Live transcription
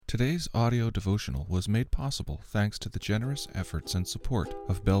Today's audio devotional was made possible thanks to the generous efforts and support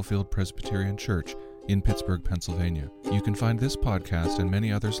of Bellefield Presbyterian Church in Pittsburgh, Pennsylvania. You can find this podcast and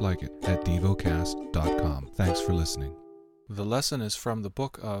many others like it at Devocast.com. Thanks for listening. The lesson is from the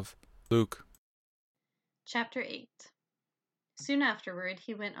book of Luke. Chapter 8. Soon afterward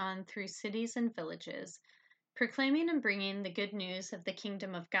he went on through cities and villages, proclaiming and bringing the good news of the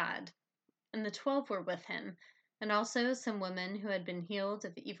kingdom of God. And the 12 were with him, and also some women who had been healed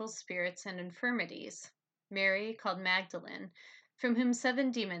of evil spirits and infirmities, Mary, called Magdalene, from whom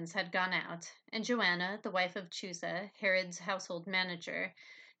 7 demons had gone out, and Joanna, the wife of Chuza, Herod's household manager,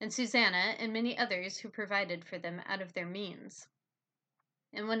 and Susanna, and many others who provided for them out of their means.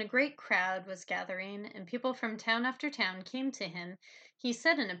 And when a great crowd was gathering, and people from town after town came to him, he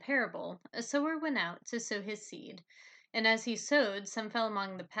said in a parable, a sower went out to sow his seed. And as he sowed, some fell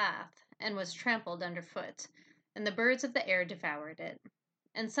along the path, and was trampled underfoot, and the birds of the air devoured it.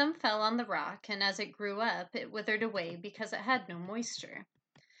 And some fell on the rock, and as it grew up, it withered away, because it had no moisture.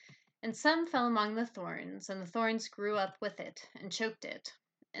 And some fell among the thorns, and the thorns grew up with it, and choked it.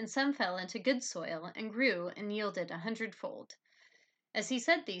 And some fell into good soil, and grew, and yielded 100-fold. As he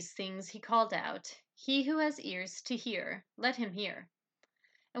said these things, he called out, "He who has ears to hear, let him hear."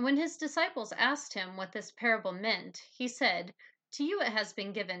 And when his disciples asked him what this parable meant, he said, "To you it has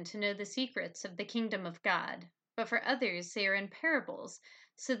been given to know the secrets of the kingdom of God, but for others they are in parables,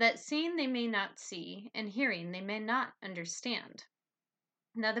 so that seeing they may not see, and hearing they may not understand."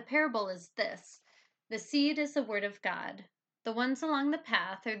 Now the parable is this: the seed is the word of God. The ones along the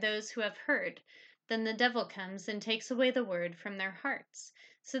path are those who have heard. Then the devil comes and takes away the word from their hearts,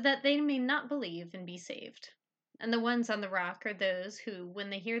 so that they may not believe and be saved. And the ones on the rock are those who, when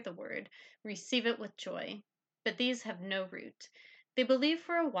they hear the word, receive it with joy. But these have no root. They believe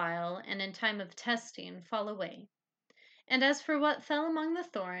for a while, and in time of testing fall away. And as for what fell among the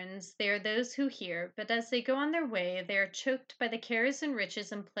thorns, they are those who hear, but as they go on their way, they are choked by the cares and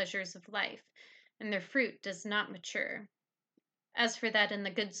riches and pleasures of life, and their fruit does not mature. As for that in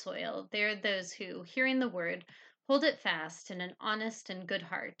the good soil, they are those who, hearing the word, hold it fast in an honest and good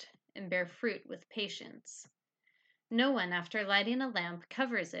heart, and bear fruit with patience. No one, after lighting a lamp,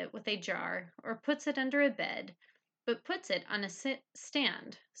 covers it with a jar, or puts it under a bed, but puts it on a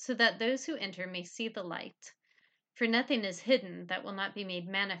stand, so that those who enter may see the light. For nothing is hidden that will not be made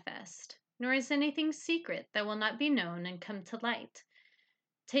manifest, nor is anything secret that will not be known and come to light.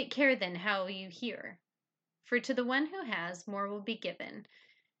 Take care then how you hear. For to the one who has, more will be given,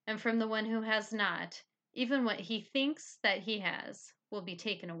 and from the one who has not, even what he thinks that he has will be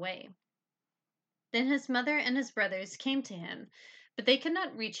taken away. Then his mother and his brothers came to him, but they could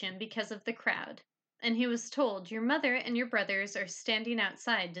not reach him because of the crowd. And he was told, "Your mother and your brothers are standing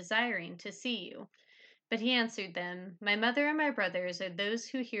outside desiring to see you." But he answered them, "My mother and my brothers are those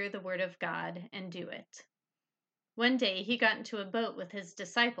who hear the word of God and do it." One day he got into a boat with his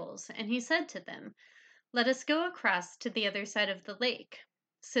disciples, and he said to them, "Let us go across to the other side of the lake."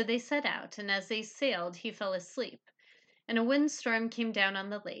 So they set out, and as they sailed, he fell asleep. And a windstorm came down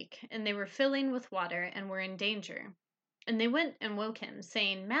on the lake, and they were filling with water and were in danger. And they went and woke him,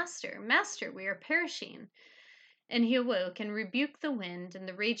 saying, "Master, Master, we are perishing." And he awoke and rebuked the wind and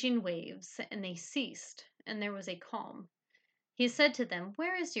the raging waves, and they ceased, and there was a calm. He said to them,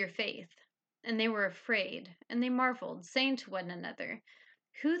 "Where is your faith?" And they were afraid, and they marveled, saying to one another,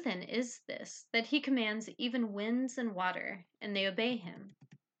 "Who then is this, that he commands even winds and water, and they obey him?"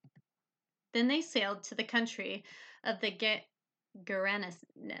 Then they sailed to the country of the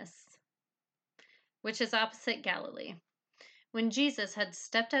Gerasenes, which is opposite Galilee. When Jesus had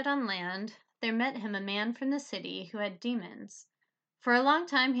stepped out on land, there met him a man from the city who had demons. For a long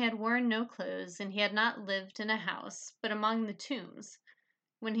time he had worn no clothes, and he had not lived in a house, but among the tombs.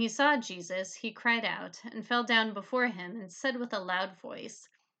 When he saw Jesus, he cried out, and fell down before him, and said with a loud voice,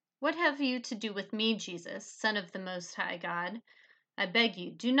 "What have you to do with me, Jesus, Son of the Most High God? I beg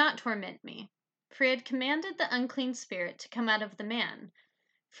you, do not torment me." For he had commanded the unclean spirit to come out of the man.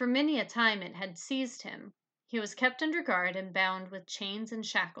 For many a time it had seized him. He was kept under guard and bound with chains and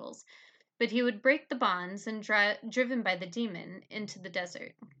shackles, but he would break the bonds and driven by the demon into the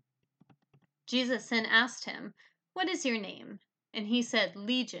desert. Jesus then asked him, "What is your name?" And he said,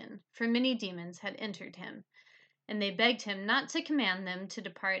 "Legion," for many demons had entered him. And they begged him not to command them to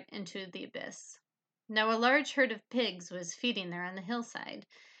depart into the abyss. Now a large herd of pigs was feeding there on the hillside,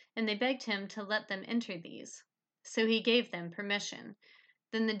 and they begged him to let them enter these. So he gave them permission.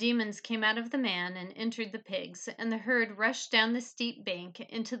 Then the demons came out of the man and entered the pigs, and the herd rushed down the steep bank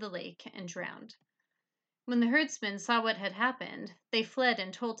into the lake and drowned. When the herdsmen saw what had happened, they fled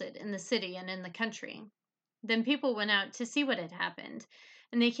and told it in the city and in the country. Then people went out to see what had happened,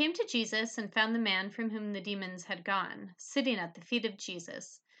 And they came to Jesus and found the man from whom the demons had gone, sitting at the feet of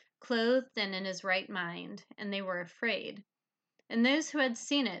Jesus, clothed and in his right mind, and they were afraid. And those who had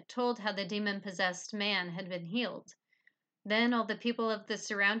seen it told how the demon-possessed man had been healed. Then all the people of the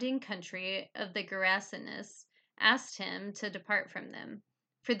surrounding country of the Gerasenes asked him to depart from them,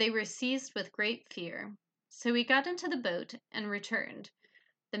 for they were seized with great fear. So he got into the boat and returned.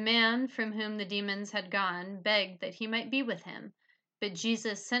 The man from whom the demons had gone begged that he might be with him, but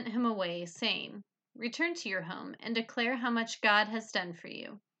Jesus sent him away, saying, "Return to your home and declare how much God has done for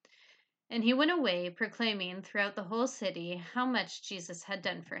you." And he went away, proclaiming throughout the whole city how much Jesus had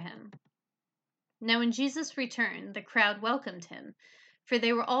done for him. Now when Jesus returned, the crowd welcomed him, for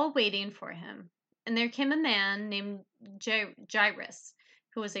they were all waiting for him. And there came a man named Jairus,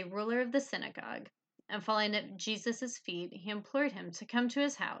 who was a ruler of the synagogue. And falling at Jesus' feet, he implored him to come to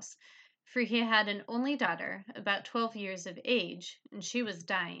his house, for he had an only daughter, about 12 years of age, and she was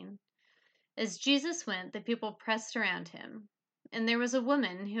dying. As Jesus went, the people pressed around him. And there was a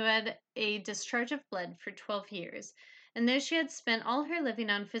woman who had a discharge of blood for 12 years, and though she had spent all her living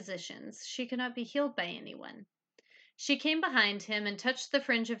on physicians, she could not be healed by anyone. She came behind him and touched the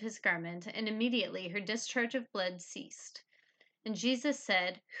fringe of his garment, and immediately her discharge of blood ceased. And Jesus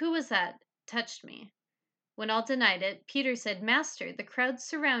said, "Who was that touched me?" When all denied it, Peter said, "Master, the crowds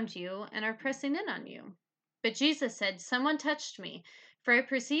surround you and are pressing in on you." But Jesus said, "Someone touched me, for I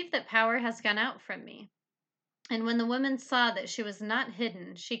perceive that power has gone out from me." And when the woman saw that she was not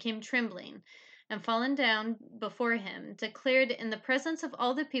hidden, she came trembling, and falling down before him, declared in the presence of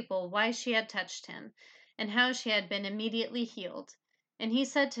all the people why she had touched him, and how she had been immediately healed. And he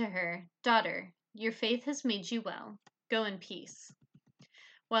said to her, "Daughter, your faith has made you well. Go in peace."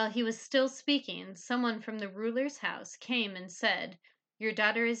 While he was still speaking, someone from the ruler's house came and said, "Your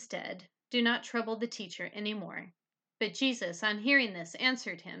daughter is dead. Do not trouble the teacher any more." But Jesus, on hearing this,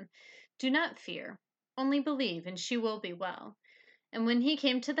 answered him, "Do not fear. Only believe, and she will be well." And when he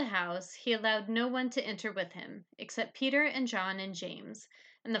came to the house, he allowed no one to enter with him, except Peter and John and James,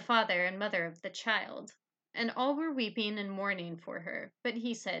 and the father and mother of the child. And all were weeping and mourning for her. But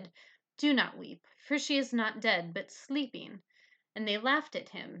he said, "Do not weep, for she is not dead, but sleeping." And they laughed at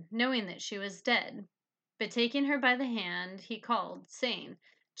him, knowing that she was dead. But taking her by the hand, he called, saying,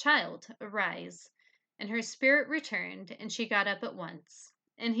 "Child, arise." And her spirit returned, and she got up at once.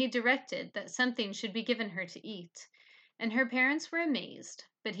 And he directed that something should be given her to eat. And her parents were amazed,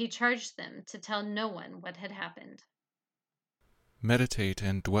 but he charged them to tell no one what had happened. Meditate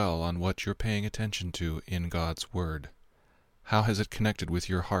and dwell on what you're paying attention to in God's Word. How has it connected with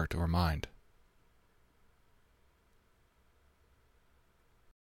your heart or mind?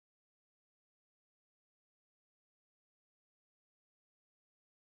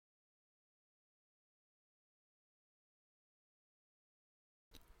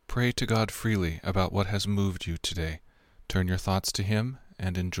 Pray to God freely about what has moved you today. Turn your thoughts to Him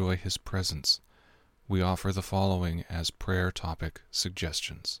and enjoy His presence. We offer the following as prayer topic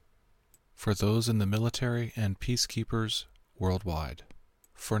suggestions. For those in the military and peacekeepers worldwide.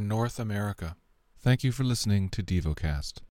 For North America. Thank you for listening to Devocast.